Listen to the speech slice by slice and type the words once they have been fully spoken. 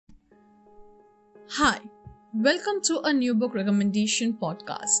Hi, welcome to a new book recommendation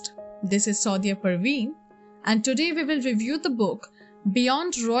podcast. This is Saudia Parveen, and today we will review the book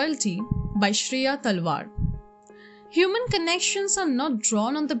Beyond Royalty by Shreya Talwar. Human connections are not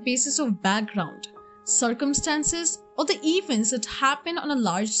drawn on the basis of background, circumstances, or the events that happen on a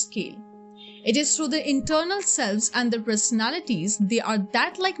large scale. It is through their internal selves and their personalities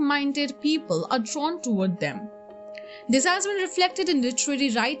that like-minded people are drawn toward them. This has been reflected in literary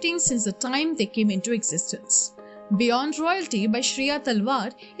writing since the time they came into existence. Beyond Royalty by Shreya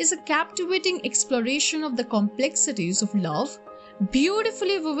Talwar is a captivating exploration of the complexities of love,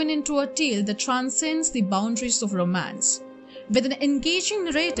 beautifully woven into a tale that transcends the boundaries of romance. With an engaging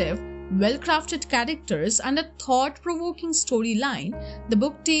narrative, well-crafted characters, and a thought-provoking storyline, the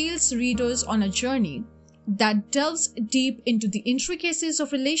book takes readers on a journey that delves deep into the intricacies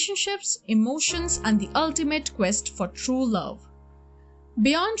of relationships, emotions, and the ultimate quest for true love.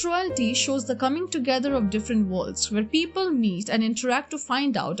 Beyond Royalty shows the coming together of different worlds where people meet and interact to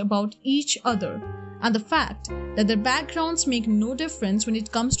find out about each other, and the fact that their backgrounds make no difference when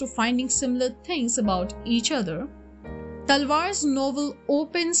it comes to finding similar things about each other. Talwar's novel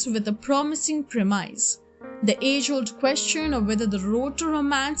opens with a promising premise: the age-old question of whether the road to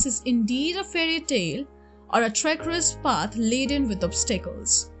romance is indeed a fairy tale or a treacherous path laden with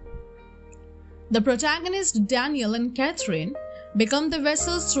obstacles. The protagonists Daniel and Catherine become the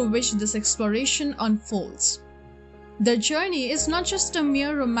vessels through which this exploration unfolds. Their journey is not just a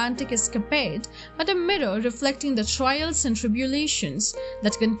mere romantic escapade, but a mirror reflecting the trials and tribulations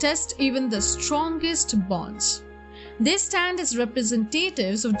that contest even the strongest bonds. They stand as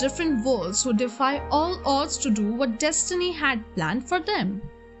representatives of different worlds who defy all odds to do what destiny had planned for them.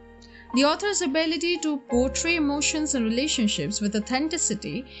 The author's ability to portray emotions and relationships with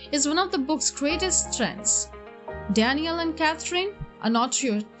authenticity is one of the book's greatest strengths. Daniel and Catherine are not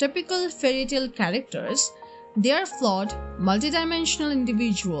your typical fairy tale characters. They are flawed, multidimensional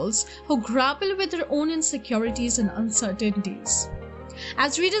individuals who grapple with their own insecurities and uncertainties.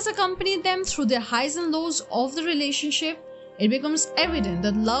 As readers accompany them through the highs and lows of the relationship, it becomes evident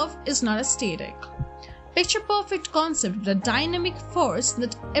that love is not a static, picture-perfect concept but a dynamic force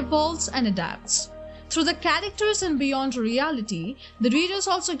that evolves and adapts. Through the characters and beyond reality, the readers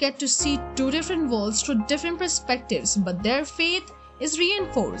also get to see two different worlds through different perspectives, but their faith is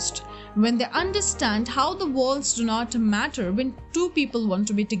reinforced when they understand how the worlds do not matter when two people want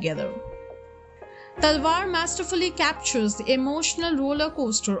to be together. Talwar masterfully captures the emotional roller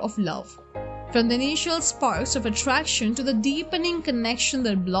coaster of love. From the initial sparks of attraction to the deepening connection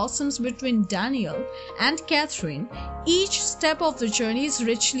that blossoms between Daniel and Catherine, each step of the journey is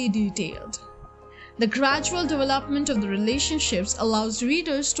richly detailed. The gradual development of the relationships allows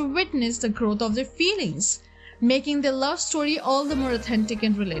readers to witness the growth of their feelings, making their love story all the more authentic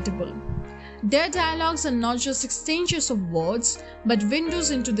and relatable. Their dialogues are not just exchanges of words, but windows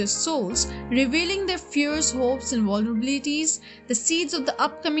into their souls, revealing their fears, hopes, and vulnerabilities. The seeds of the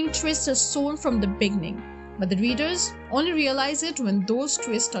upcoming twist are sown from the beginning, but the readers only realize it when those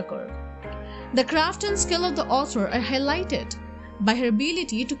twists occur. The craft and skill of the author are highlighted by her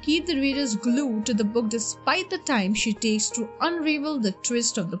ability to keep the readers glued to the book despite the time she takes to unravel the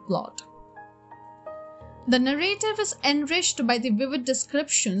twist of the plot. The narrative is enriched by the vivid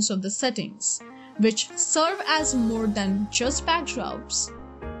descriptions of the settings, which serve as more than just backdrops.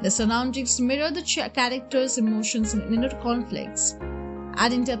 The surroundings mirror the characters' emotions and inner conflicts,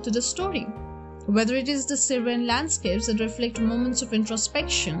 adding depth to the story. Whether it is the serene landscapes that reflect moments of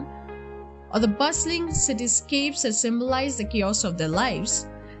introspection, or the bustling cityscapes that symbolize the chaos of their lives,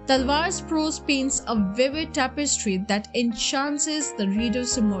 Talwar's prose paints a vivid tapestry that enchants the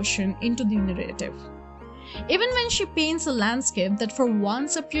reader's emotion into the narrative. Even when she paints a landscape that for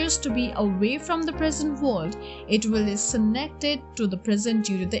once appears to be away from the present world, it is connected to the present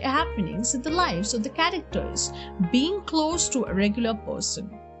due to the happenings in the lives of the characters, being close to a regular person.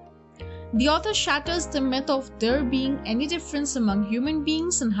 The author shatters the myth of there being any difference among human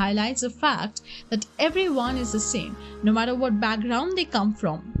beings and highlights the fact that everyone is the same, no matter what background they come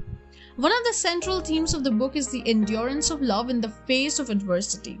from. One of the central themes of the book is the endurance of love in the face of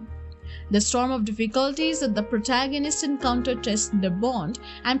adversity. The storm of difficulties that the protagonists encounter tests their bond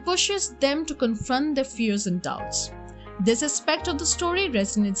and pushes them to confront their fears and doubts. This aspect of the story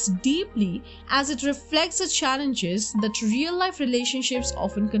resonates deeply as it reflects the challenges that real-life relationships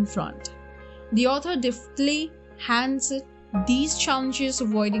often confront. The author deftly hands these challenges,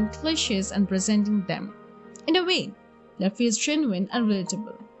 avoiding cliches and presenting them in a way that feels genuine and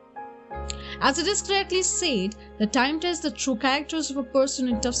relatable. As it is correctly said, the time tests the true characters of a person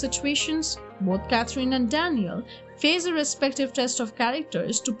in tough situations. Both Catherine and Daniel face a respective test of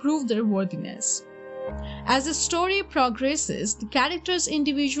characters to prove their worthiness. As the story progresses, the characters'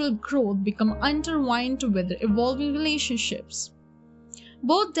 individual growth become intertwined with their evolving relationships.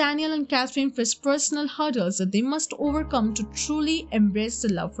 Both Daniel and Catherine face personal hurdles that they must overcome to truly embrace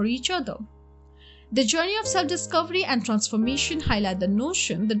the love for each other. The journey of self-discovery and transformation highlight the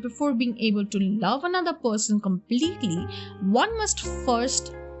notion that before being able to love another person completely, one must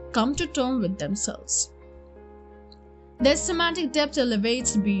first come to terms with themselves. Their semantic depth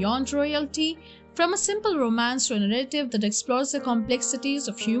elevates beyond royalty, from a simple romance to a narrative that explores the complexities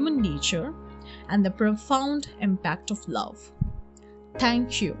of human nature and the profound impact of love.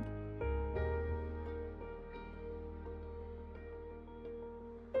 Thank you.